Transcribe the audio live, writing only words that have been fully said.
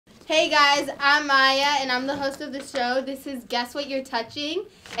Hey guys, I'm Maya and I'm the host of the show. This is Guess What You're Touching.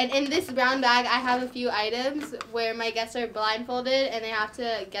 And in this brown bag I have a few items where my guests are blindfolded and they have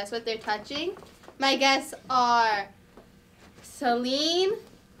to guess what they're touching. My guests are Celine,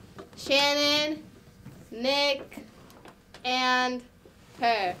 Shannon, Nick, and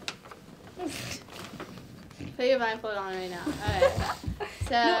her. Put your blindfold on right now. Alright.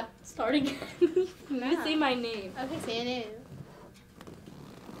 So No, start again. You say my name. Okay, say your name.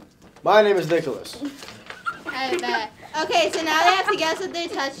 My name is Nicholas. I bet. Okay, so now they have to guess what they're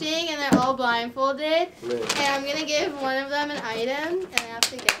touching, and they're all blindfolded. Really? And I'm gonna give one of them an item, and they have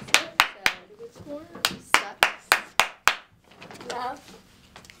to guess it. So, sucks.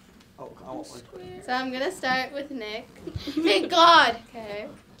 Oh, I want one. So I'm gonna start with Nick. Thank God. Okay.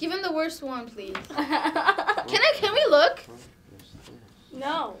 Give him the worst one, please. Can we look?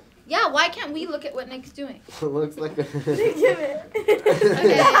 No. Yeah, why can't we look at what Nick's doing? It looks like a... Give it.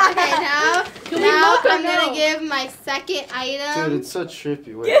 Okay. Now Can we look or I'm no? gonna give my second item. Dude, it's so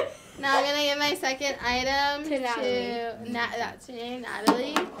trippy. Wait. Now I'm gonna give my second item To Natalie. That's her name,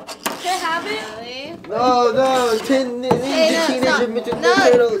 Natalie. Can I have it? Natalie. No, no, Teenage no, Mutant no.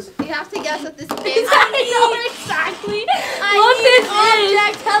 Ninja Turtles. You have to guess what this is. I know exactly what this is.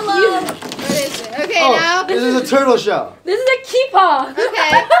 Hello. What is it? Okay, Oh, now. this is a turtle shell. This is a keeper.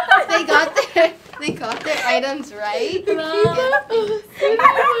 Okay, they got their items right. And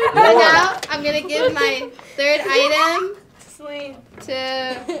now I'm gonna give my third item to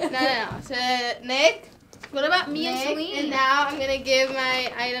to Nick. What about me and Nick. Celine? And now I'm gonna give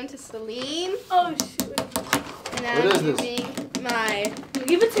my item to Celine. Oh shoot. And now What I'm is this? giving my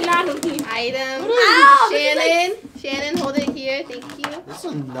Give it to Natalie. item What to is this? Shannon. Shannon, hold it here. Thank you. This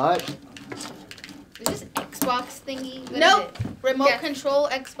is a nut. Is this Xbox thingy? What is Nope. it? Remote Yes. control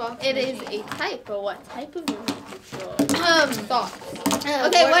Xbox. It is a type, but what type of remote control? Thought.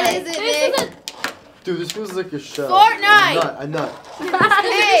 Okay, what is it, Nick? Dude, this feels like a shell. Fortnite. A nut.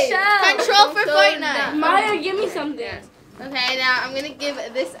 Hey, Control for So Fortnite. nut. Maya, give me something. Yes. Okay, now I'm gonna give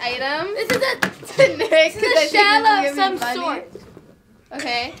this item This is a to Nick. this is a shell of some funny. sort.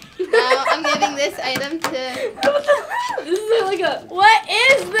 Okay, now I'm giving this item to. This is like a. What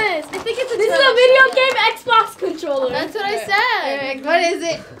is this? I think it's a This is a turtle video shell. game Xbox controller. That's what I said. Nick, what is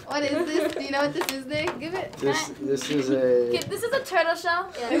it? What is this? Do you know what this is, Nick? Give it. This is a... Okay, this is a turtle shell.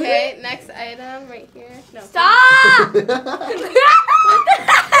 Okay, next item right here. No. Stop!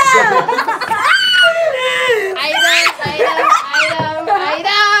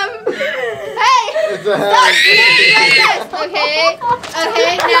 Item. Hey! It's a hand.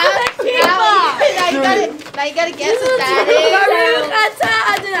 Okay, now you gotta guess what that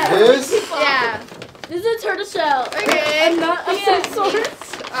This? is. Yeah. This is a turtle shell. Okay. I'm not of some sort.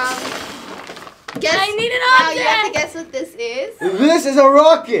 Guess. I need an Now you have to object. guess what this is. This is a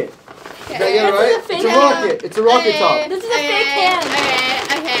rocket. Did I get it This is right? a fake It's a hand. rocket. It's a rocket top. This is a fake hand.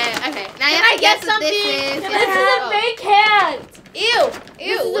 Okay. Now you Can have I to guess get what this something? is. This is a fake hand. Ew.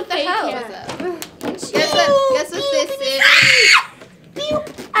 This is a What the fake hell? hand. Guess what this is.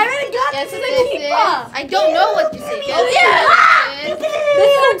 I already got Guess what this. this is. I don't know what you say. Guess what this is.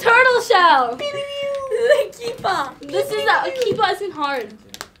 This is a turtle shell. This is a keeper. This is a keeper isn't hard.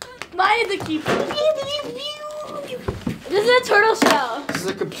 Mine is a keeper. This is a turtle shell. This is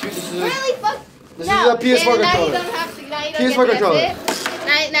a computer. Really? Fuck. This No, is a PS4 now you controller. don't have to. Now you don't PS4 get to controller. guess it.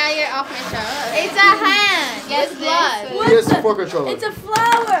 Now you're off my show. It's a hand. Guess With this. blood. What? PS4 controller. It's a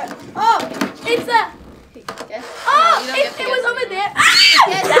flower. Oh, it's a. Guess. Oh, No, you don't it get to was guess over it. there.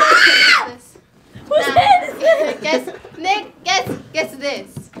 Guess this. What's Now, this? Nick, guess this.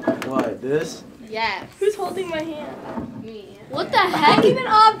 What, this? Yes. Who's holding my hand? Me. What the heck?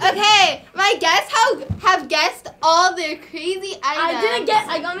 Okay, my guests have guessed all their crazy items. I didn't get.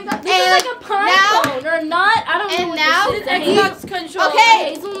 I only got. This And is like a pine now- cone or not. I don't know. and what now this is. you- Xbox controller.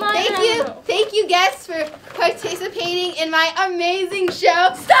 Okay, Hazelnut. Thank you guests for participating in my amazing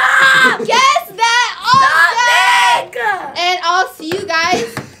show. Stop! Guess that also. Stop, Nick! And I'll see you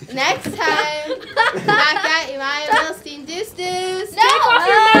guys next time back